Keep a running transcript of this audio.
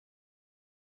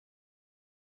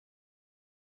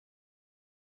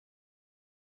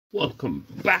Welcome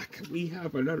back. We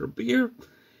have another beer.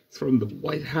 It's from the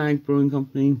White Hag Brewing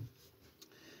Company.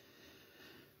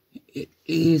 It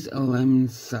is a lemon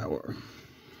sour.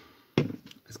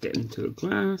 Let's get into a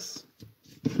glass.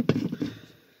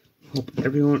 Hope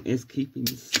everyone is keeping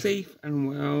safe and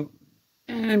well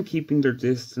and keeping their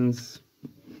distance.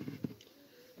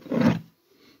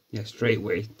 Yeah, straight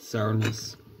away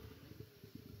sourness.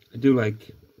 I do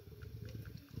like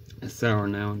a sour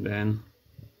now and then.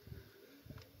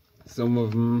 Some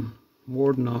of them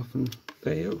more than often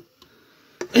fail.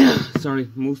 Sorry,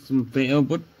 most of them fail,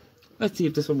 but let's see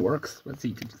if this one works. Let's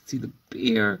see if you can see the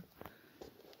beer.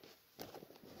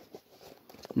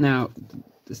 Now,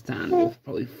 the stand will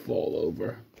probably fall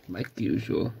over like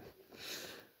usual.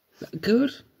 Is that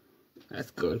good?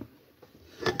 That's good.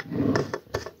 There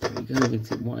we go, you can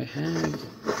see White Hag.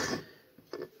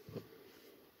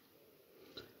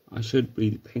 I should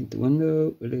really paint the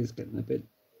window. It is getting a bit...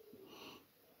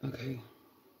 Okay.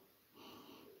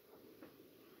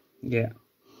 Yeah.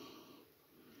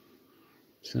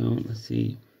 So, let's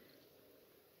see.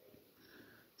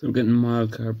 So I'm getting mild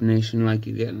carbonation like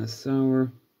you get in a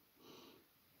sour.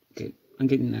 Okay, I'm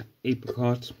getting that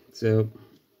apricot, so...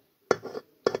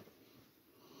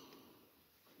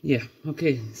 Yeah,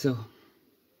 okay, so...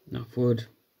 Enough wood.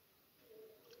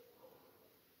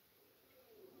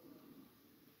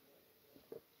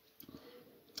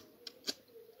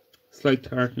 Slight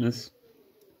tartness.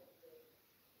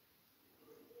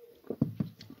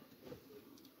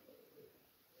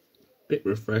 Bit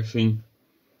refreshing.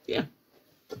 Yeah.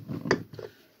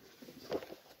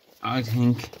 I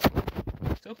think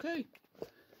it's okay.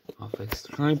 I'll fix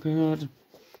the tripod.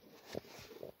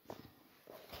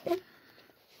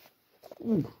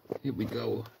 Ooh, here we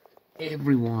go.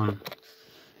 Everyone.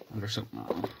 Oh, there's something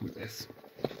wrong with this.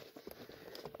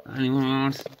 Anyone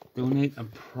wants to donate a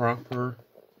proper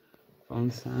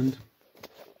phone stand?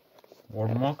 More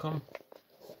than welcome.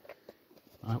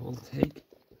 I will take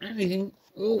anything.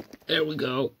 Oh, there we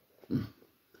go.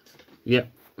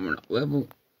 Yep, we're not level.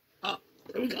 Oh,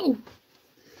 there we go.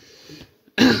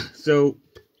 So,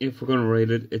 if we're going to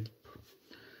rate it, it's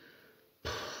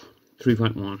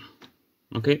 3.1.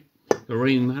 Okay, the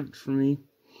rating matters for me.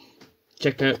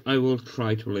 Check out, I will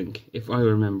try to link. If I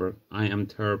remember, I am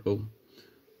terrible.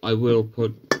 I will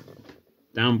put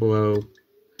down below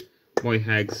White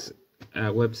Hag's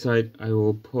website. I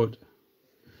will put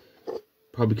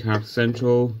probably Craft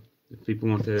Central if people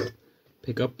want to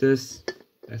pick up this.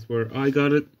 That's where I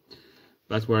got it.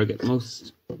 That's where I get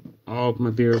most all of my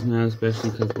beers now,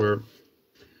 especially because we're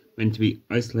meant to be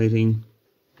isolating.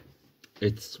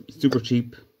 It's super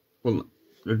cheap. Well,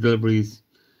 the delivery's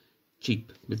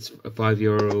cheap. It's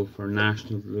 €5 for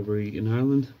national delivery in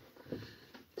Ireland.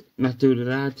 Not due to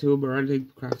that too, but I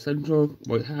think Craft Central,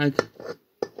 White Hag.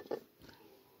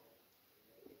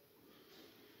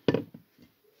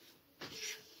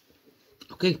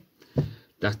 Okay,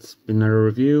 that's been our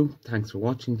review. Thanks for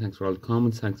watching. Thanks for all the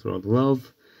comments. Thanks for all the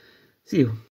love. See you.